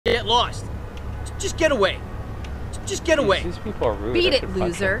lost. Just get away. Just get away. These people are rude. Beat it,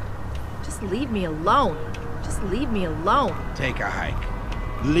 loser. Just leave me alone. Just leave me alone. Take a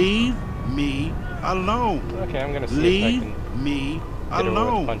hike. Leave me alone. Okay, I'm gonna see Leave if I can me get away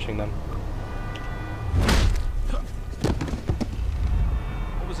alone. with punching them.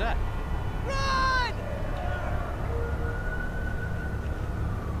 What was that? Run!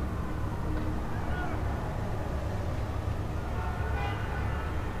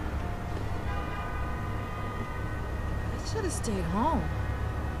 I should have stayed home.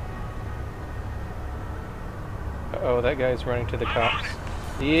 Uh-oh, that guy's running to the cops.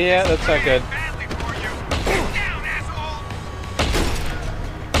 Yeah, that's not good.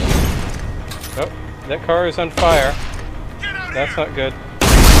 Oh, that car is on fire. That's not good.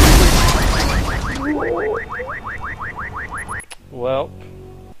 Well.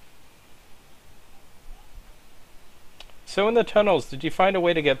 So in the tunnels, did you find a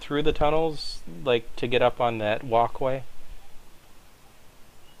way to get through the tunnels? Like, to get up on that walkway?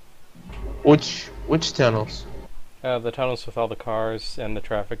 Which tunnels? The tunnels with all the cars and the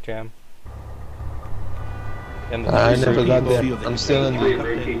traffic jam. And the I never got there. I'm still in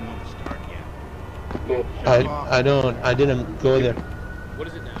the... I didn't go there. What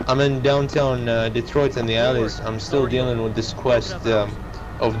is it now? I'm in downtown Detroit in the alleys. I'm still dealing with this quest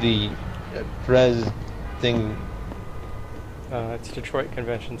of the Prez thing. It's Detroit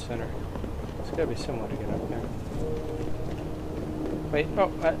Convention Center. It's gotta be similar to get up there. Wait,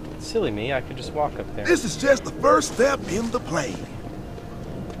 oh, silly me, I could just walk up there. This is just the first step in the plan.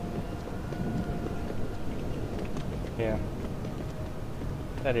 Yeah.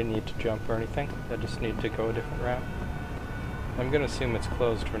 I didn't need to jump or anything. I just need to go a different route. I'm gonna assume it's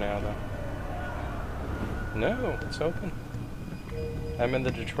closed for now, though. No, it's open. I'm in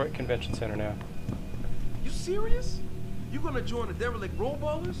the Detroit Convention Center now. You serious? You gonna join the derelict roll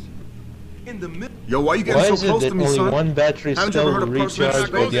ballers? In the middle? Yo, why you Why getting is so it close that to me, only son? one battery Haven't you cell ever heard will of person recharge,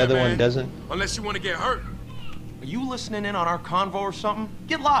 that goes but the there, other man? one doesn't? Unless you want to get hurt. Are you listening in on our convo or something?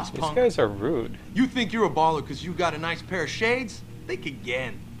 Get lost, These punk. guys are rude. You think you're a baller because you got a nice pair of shades? Think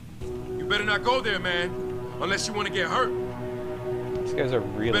again. You better not go there, man. Unless you want to get hurt. These guys are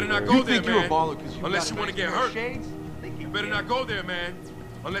really You better not rude. go there, man. You're a baller because you Unless got you a wanna nice get pair hurt. of shades? Think You better not go there, man.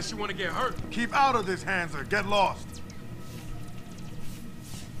 Unless you want to get hurt. Keep out of this, Hanser. Get lost.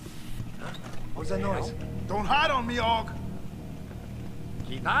 What's that noise? Don't hide on me, Og.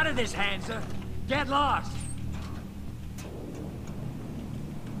 Keep out of this, Hanser. Get lost.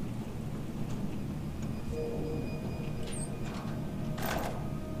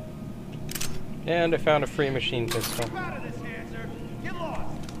 And I found a free machine pistol. Keep out of this, Hanser. Get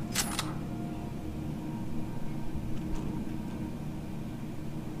lost.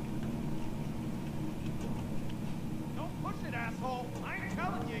 Don't push it, asshole. I ain't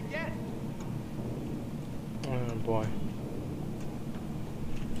telling you again. Oh boy.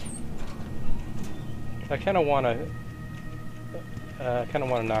 I kind of want to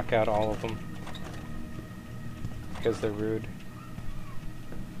knock out all of them because they're rude.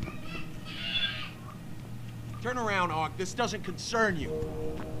 Turn around, Og. This doesn't concern you.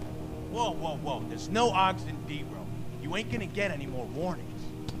 Whoa, whoa, whoa. There's no Ogs in D-Row. You ain't gonna get any more warnings.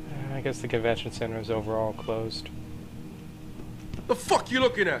 I guess the convention center is overall closed. The fuck you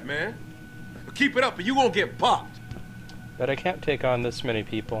looking at, man? Keep it up or you won't get popped. But I can't take on this many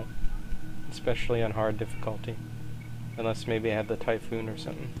people, especially on hard difficulty, unless maybe I had the typhoon or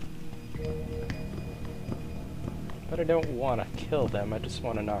something. But I don't want to kill them, I just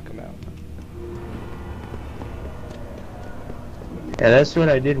want to knock them out. Yeah, that's what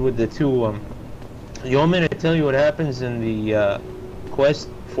I did with the two. You want me to tell you what happens in the quest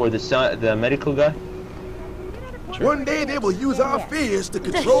for the medical guy? One day they will use our fears to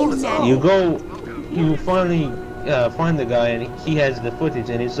control us all. You finally find the guy, and he has the footage,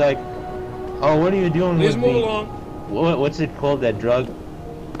 and he's like, "Oh, what are you doing Please with move the along. what's it called? That drug?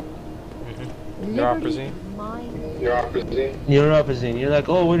 Neuroprosine? Neuroprosine. You're like,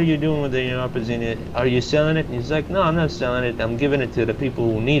 oh, what are you doing with the neuroprosine? Are you selling it?" And he's like, "No, I'm not selling it. I'm giving it to the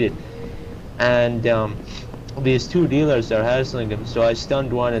people who need it." And these two dealers are hassling him. So I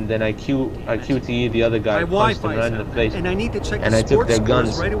stunned one, and then I QTE the other guy, punched him right in the face, and I need to check and the I took their sports guns.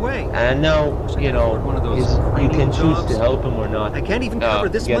 scores right away. And now, you know, you can choose to help him or not. I can't even cover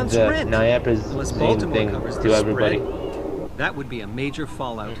this get month's the rent unless Niaprosine Baltimore thing covers to the everybody. spread. That would be a major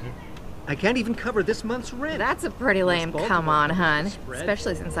fallout. I can't even cover this month's rent. That's a pretty lame Baltimore come on, covers the hun. spread.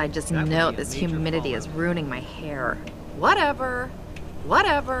 Especially since I just That would know be a this major humidity fallout. is ruining my hair. Whatever.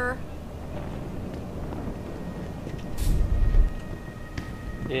 Whatever.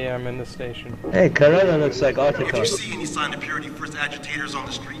 Yeah, I'm in the station. Hey, Corona looks like If you Article. see any sign of Purity First agitators on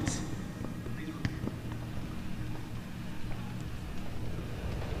the streets,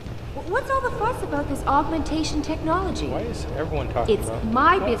 What's all the fuss about this augmentation technology? Why is everyone talking It's about?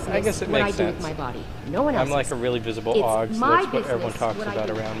 my Well, business I guess it what I makes do sense. with my body. No one else. I'm like a really visible It's og, so my that's what everyone business talks what I about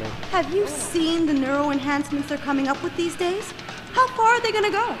do. around me. Have you seen the neuro enhancements they're coming up with these days? How far are they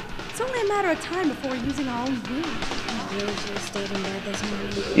gonna go? It's only a matter of time before we're using our own brains.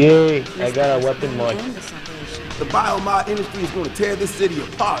 Yay, I got a weapon mod. The biomod industry is going to tear this city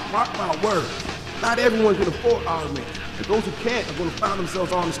apart. Mark my words. Not everyone can afford augment. But those who can't are going to find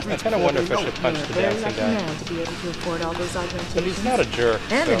themselves on the I streets. kind of wonder if I should punch the Very dancing lucky guy. man to be able to afford all those augmentations. But he's not a jerk,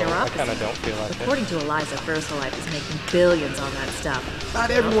 And so in I neuropathy. kind of don't feel like it. According to Eliza, Versalife is making billions on that stuff.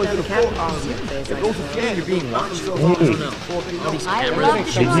 Not everyone can afford Captain augment. Consumer Base, But I those who suppose. can't are being watched themselves Hey. on the streets before they know. I Everything love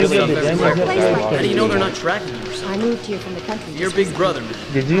comes Did you with get the something damage quick. upgrade? How do you know they're not tracking you? I moved here from the country. Your big brother, man.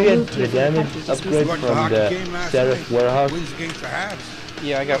 Did you get the damage upgrade Watched from hockey the game last Sheriff night. Warehouse? Wins against the Habs.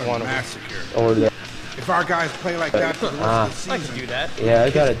 Yeah, I got one of them. Massacre. Or the... If our guys play like that for the rest of the season, Yeah, I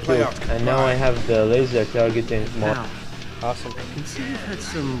got it too. Playoffs can And now I fly. have the laser targeting mod. Now, Awesome. I can see you've had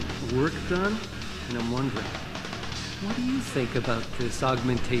some work done, and I'm wondering, what do you think about this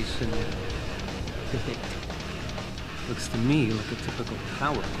augmentation debate? Looks to me like a typical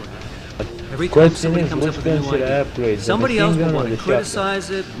power grab. Every time Question somebody is, comes which up with a gun new should I idea, upgrade? The somebody machine else will gun or want the to shotgun? criticize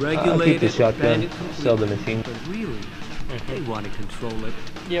it, I'll keep regulate the it, ban shotgun, it completely. sell the machine. But really, they want to control it.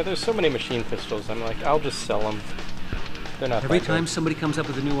 Yeah, there's so many machine pistols. I'm like, I'll just sell them. They're not Every that time good. somebody comes up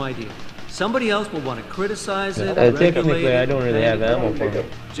with a new idea, somebody else will want to criticize it, Technically, regulate I it, don't really ban have it. ammo for it.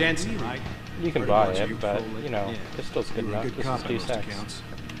 Jansen, right? You can buy it, but, you know, pistol's good enough. Good This cop is on Deus most Ex. accounts.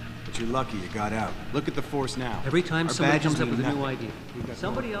 But you're lucky you got out. Look at the force now. Every time Our somebody badges comes up mean with a new nothing. idea,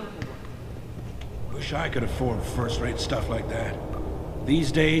 somebody else will want. wish I could afford first-rate stuff like that.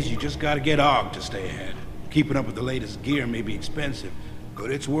 These days, you just gotta get og to stay ahead. Keeping up with the latest gear may be expensive,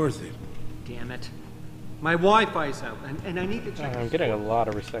 but it's worth it. Damn it. My Wi-Fi's out, and I need to check. I'm getting a lot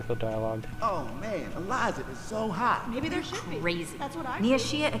of recycled dialogue. Oh man, Eliza is so hot. Maybe there should be. Crazy. That's what I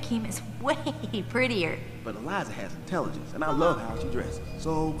Niashia Akeem is way prettier. But Eliza has intelligence, and I love how she dresses.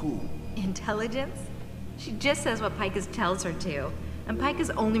 So cool. Intelligence? She just says what Pikus tells her to. And Pikus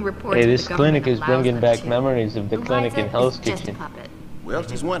only reports Hey, what this the government clinic is allows bringing them back to. memories of the clinic in Eliza Hell's is just a Kitchen. puppet. Well,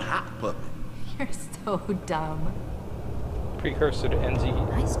 she's one hot puppet. You're so dumb. Precursor to NG.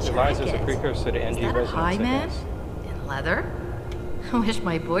 Nice Eliza's a jacket. precursor to Is NG that a residence, high I man? guess. In leather? I wish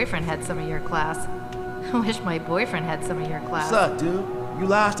my boyfriend had some of your class. I wish my boyfriend had some of your class. What's up, dude? You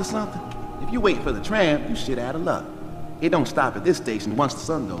lost or something? If you wait for the tram, you shit out of luck. It don't stop at this station once the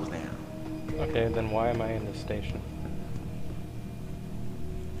sun goes down. Okay, then why am I in this station?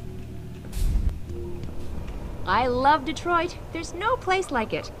 I love Detroit. There's no place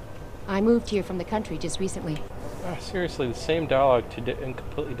like it. I moved here from the country just recently. Oh, seriously, the same dialogue to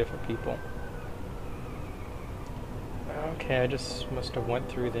completely different people. Okay, I just must have went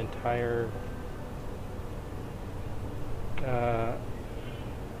through the entire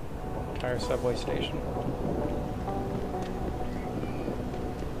subway station.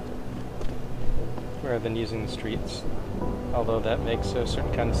 Rather than using the streets. Although that makes a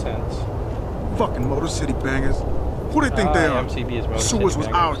certain kind of sense. Fucking Motor City bangers. Who they think they are? MCB is Motor Sewers City was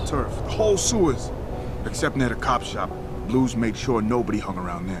our Bangers. turf. The whole sewers. Except near the cop shop. Blues made sure nobody hung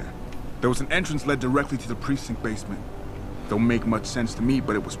around there. There was an entrance led directly to the precinct basement. Don't make much sense to me,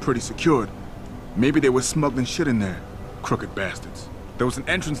 but it was pretty secured. Maybe they were smuggling shit in there. Crooked bastards. There was an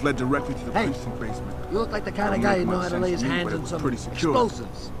entrance led directly to the precinct basement. You look like the kind of Don't guy make who know much how to sense lay his to me, hands but it on was some pretty secure.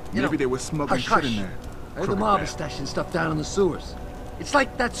 explosives. You Maybe know, they were smuggling hush, shit in hush. there. I heard the Crooked mob is bastards. stashing stuff down in the sewers. It's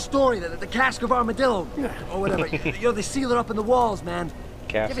like that story, the cask of armadillo, or whatever. You know, they seal it up in the walls, man.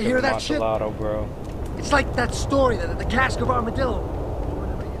 Cask you ever hear of that shit? Amontillado, bro. It's like that story, the cask of armadillo, or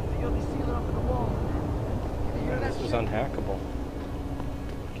whatever. You know, they seal it up in the walls, man. You ever hear that This is shit? unhackable.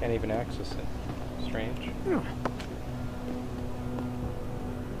 Can't even access it. Strange.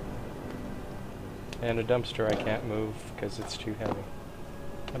 And a dumpster I can't move because it's too heavy.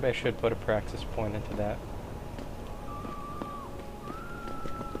 Maybe I should put a praxis point into that.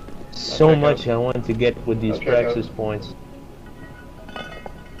 So much I want to get with these praxis points.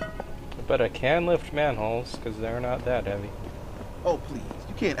 But I can lift manholes because they're not that heavy. Oh, please.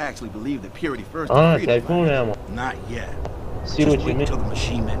 You can't actually believe that Purity First Ah, is freedom. typhoon ammo. Not yet. See Just what you wait mean? until the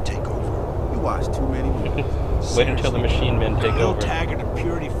machine men take over. You watch too many movies. Wait until the machine men take Bill over. Taggart and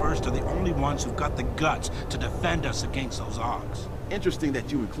Purity First are the only ones who've got the guts to defend us against those Ogs. Interesting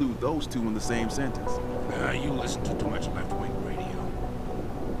that you include those two in the same sentence. You listen to too much left-wing radio.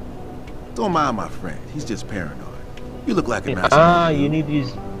 Don't mind my friend. He's just paranoid. You look like a master. Ah, you need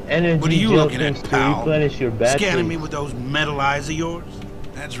these energy What are you gel looking things at, to pal? replenish your battery. Scanning me with those metal eyes of yours?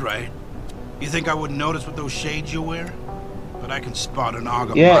 That's right. You think I wouldn't notice with those shades you wear? But I can spot an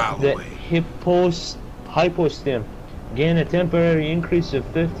aug a mile the away. hypostim. Gain a temporary increase of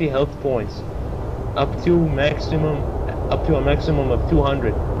 50 health points, up to a maximum of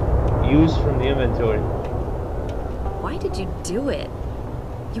 200. Used from the inventory. Why did you do it?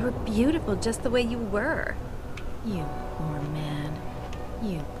 You were beautiful just the way you were. You poor man.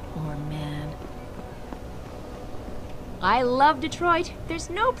 You poor man. I love Detroit. There's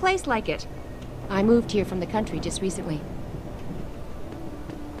no place like it. I moved here from the country just recently.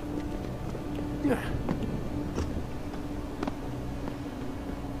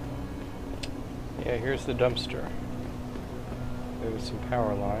 Yeah, here's the dumpster. There's some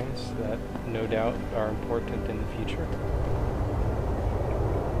power lines that no doubt are important in the future.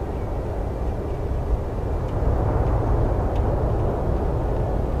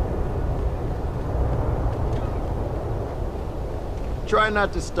 Try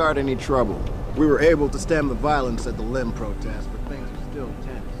not to start any trouble. We were able to stem the violence at the limb protest, but things are still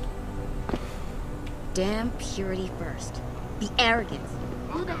tense. Damn purity first. The arrogance.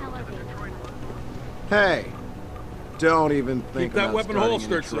 Who the hell are they? Hey, don't even think Keep that about weapon starting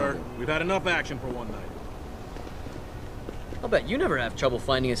holstered, any sir. trouble. We've had enough action for one night. I'll bet you never have trouble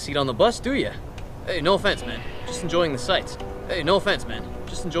finding a seat on the bus, do you? Hey, no offense, man. Just enjoying the sights. Hey, no offense, man.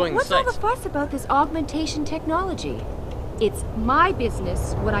 Just enjoying What's the all sights. the fuss about this augmentation technology? It's my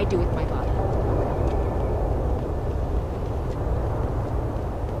business what I do with my body.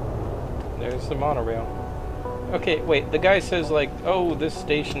 There's the monorail. Okay, wait, the guy says like, oh, this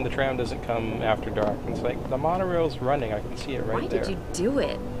station, the tram doesn't come after dark. And it's like, the monorail's running, I can see it right there. Why did you do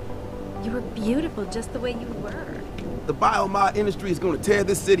it? You were beautiful just the way you were. The biomod industry is gonna tear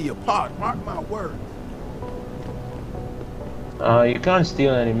this city apart, mark my word. You can't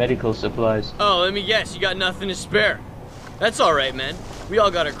steal any medical supplies. Oh, let me guess, you got nothing to spare. That's alright, man. We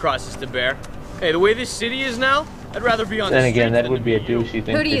all got our crosses to bear. Hey, the way this city is now, I'd rather be on the Then streets again, that than would to be a you. douchey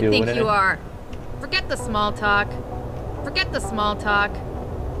thing Who do to you do, think wouldn't you it? are? Forget the small talk. Forget the small talk.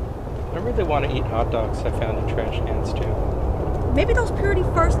 I really want to eat hot dogs I found in trash cans too. Maybe those Purity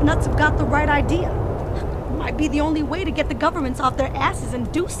First nuts have got the right idea. Might be the only way to get the governments off their asses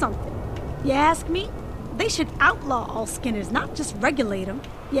and do something. You ask me? They should outlaw all Skinners, not just regulate them.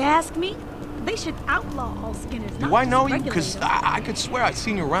 You ask me? They should outlaw all Skinners, not Do I just know you? regulate Because them. I could swear I'd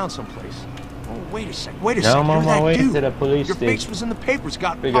seen you around someplace. Oh, wait a sec. Wait a Now sec. I'm on You're my that way dude. to the police Your face station. was in the papers.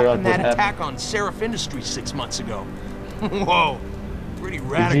 Got Figure popped out in what that attack happened. on Seraph Industries 6 months ago. Whoa. Pretty Did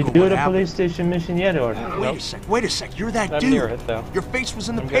radical. you do what the happened. police station mission yet, or? Wait a sec. Wait a sec. You're that I'm dude. near it, though. Your face was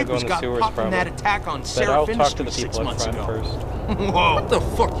in the I'm gonna go papers. in the Got sewers, popped in that probably. attack on But I'll Seraph talk to the Industries 6 people up months front ago. first. Whoa. What the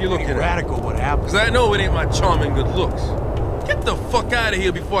fuck you looking Pretty at? radical. What happened? Because I know it ain't my charming good looks. Get the fuck out of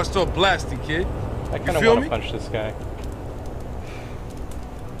here before I start blasting, kid. I You kind of feel want me? to punch this guy.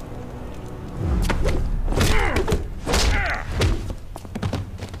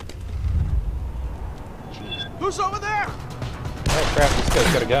 Who's over there? Oh crap, this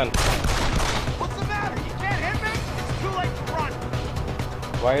guy's got a gun. What's the matter? You can't hit me? It's too late to run.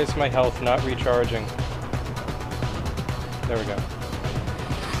 Why is my health not recharging? There we go.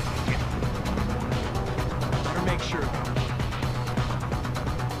 Better make sure.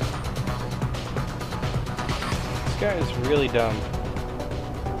 This guy is really dumb.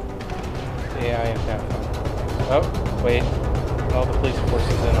 AI and that fun. Oh, wait. All the police force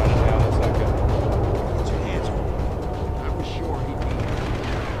is in on it now. That's not good. Put your hands on him. I was sure he'd be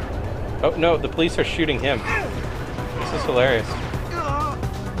here. Oh, no, the police are shooting him. This is hilarious.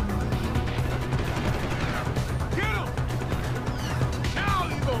 Get him! Now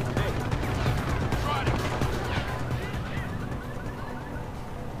you go, Dick. Try to.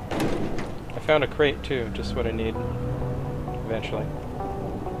 I found a crate, too. Just what I need. Eventually.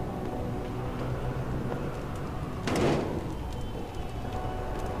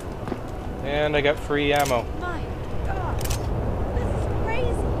 And I got free ammo. My God, this is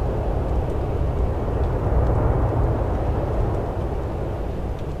crazy.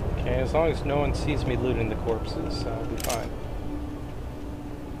 Okay, as long as no one sees me looting the corpses, I'll be fine.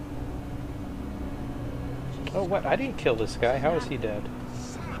 Oh, what? I didn't kill this guy. How is he dead?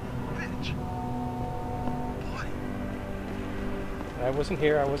 I wasn't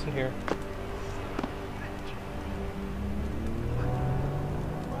here. I wasn't here.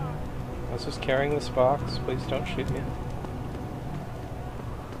 I was just carrying this box. Please don't shoot me.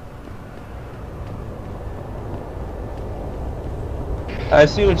 I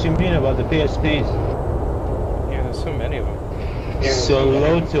see what you mean about the PSPs. Yeah, there's so many of them.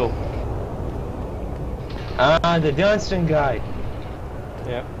 Soloto. The Johnson guy.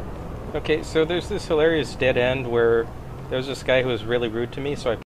 Yeah. Okay, so there's this hilarious dead end where there's this guy who was really rude to me, so I